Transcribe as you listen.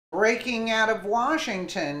Breaking out of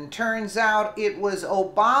Washington, turns out it was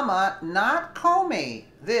Obama, not Comey.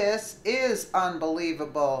 This is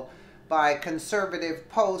unbelievable by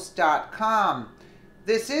conservativepost.com.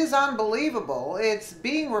 This is unbelievable. It's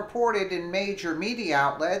being reported in major media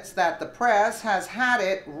outlets that the press has had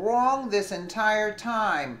it wrong this entire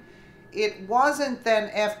time. It wasn't then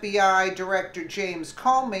FBI Director James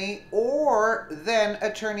Comey or then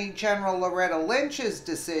Attorney General Loretta Lynch's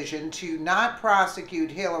decision to not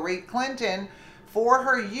prosecute Hillary Clinton for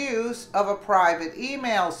her use of a private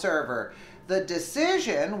email server. The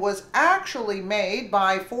decision was actually made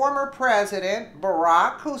by former President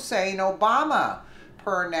Barack Hussein Obama,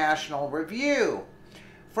 per National Review.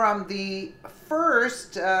 From the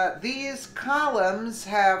first, these columns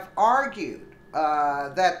have argued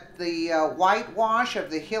that the whitewash of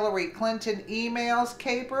the Hillary Clinton emails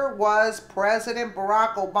caper was President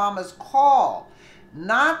Barack Obama's call,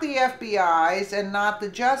 not the FBI's and not the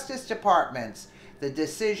Justice Department's. The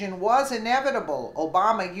decision was inevitable,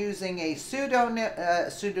 Obama using a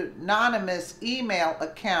pseudonymous email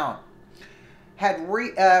account had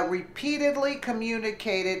repeatedly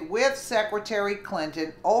communicated with Secretary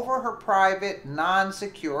Clinton over her private,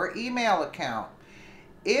 non-secure email account.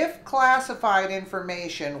 If classified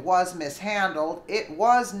information was mishandled, it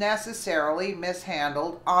was necessarily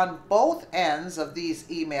mishandled on both ends of these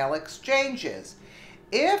email exchanges.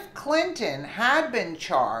 If Clinton had been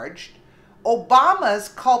charged, Obama's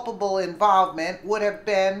culpable involvement would have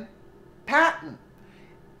been patent.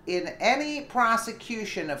 In any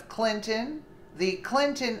prosecution of Clinton, the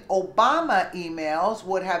Clinton-Obama emails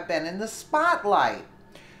would have been in the spotlight.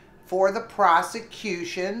 For the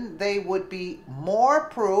prosecution, they would be more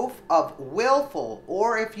proof of willful,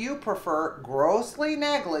 or if you prefer, grossly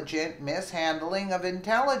negligent mishandling of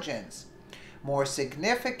intelligence. More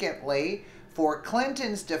significantly, for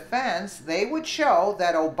Clinton's defense, they would show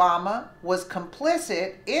that Obama was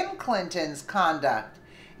complicit in Clinton's conduct,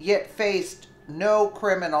 yet faced no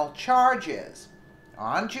criminal charges.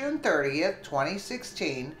 On June 30th,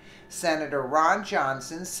 2016, Senator Ron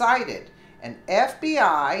Johnson cited an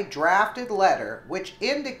FBI drafted letter which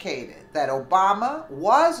indicated that Obama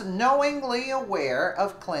was knowingly aware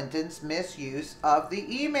of Clinton's misuse of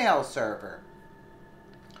the email server.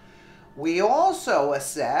 We also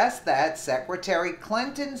assess that Secretary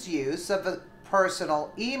Clinton's use of a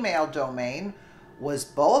personal email domain was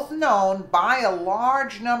both known by a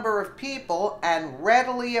large number of people and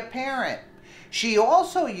readily apparent. She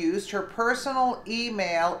also used her personal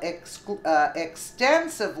email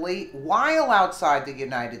extensively while outside the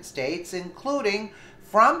United States, including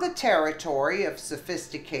from the territory of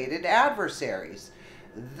sophisticated adversaries.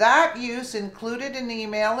 That use included an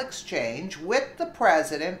email exchange with the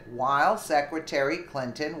president while Secretary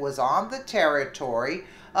Clinton was on the territory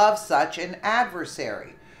of such an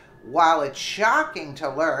adversary. While it's shocking to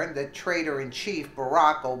learn that Traitor-in-Chief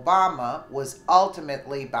Barack Obama was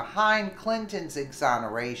ultimately behind Clinton's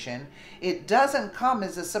exoneration, it doesn't come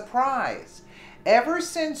as a surprise. Ever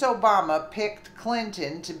since Obama picked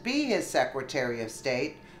Clinton to be his Secretary of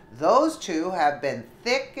State, those two have been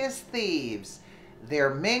thick as thieves.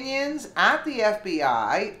 Their minions at the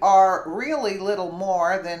FBI are really little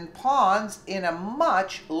more than pawns in a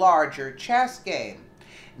much larger chess game.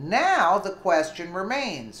 Now the question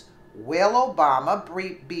remains, will Obama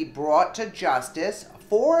be brought to justice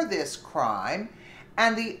for this crime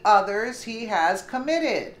and the others he has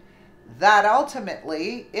committed? That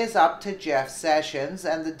ultimately is up to Jeff Sessions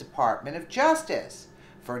and the Department of Justice.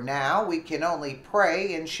 For now, we can only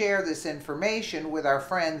pray and share this information with our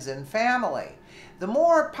friends and family. The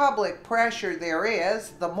more public pressure there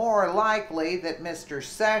is, the more likely that Mr.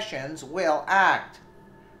 Sessions will act.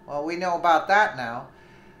 Well, we know about that now.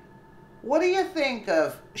 What do you think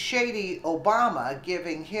of shady Obama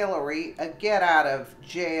giving Hillary a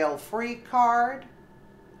get-out-of-jail-free card?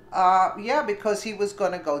 Yeah, because he was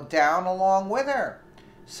going to go down along with her.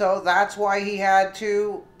 So that's why he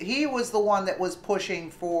was the one that was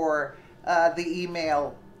pushing for the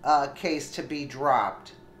email case to be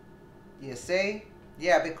dropped. You see?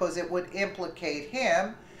 Yeah, because it would implicate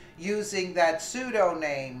him using that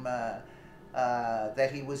pseudonym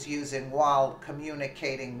that he was using while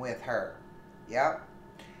communicating with her. Yep.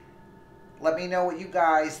 Let me know what you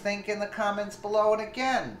guys think in the comments below. And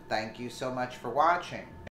again, thank you so much for watching.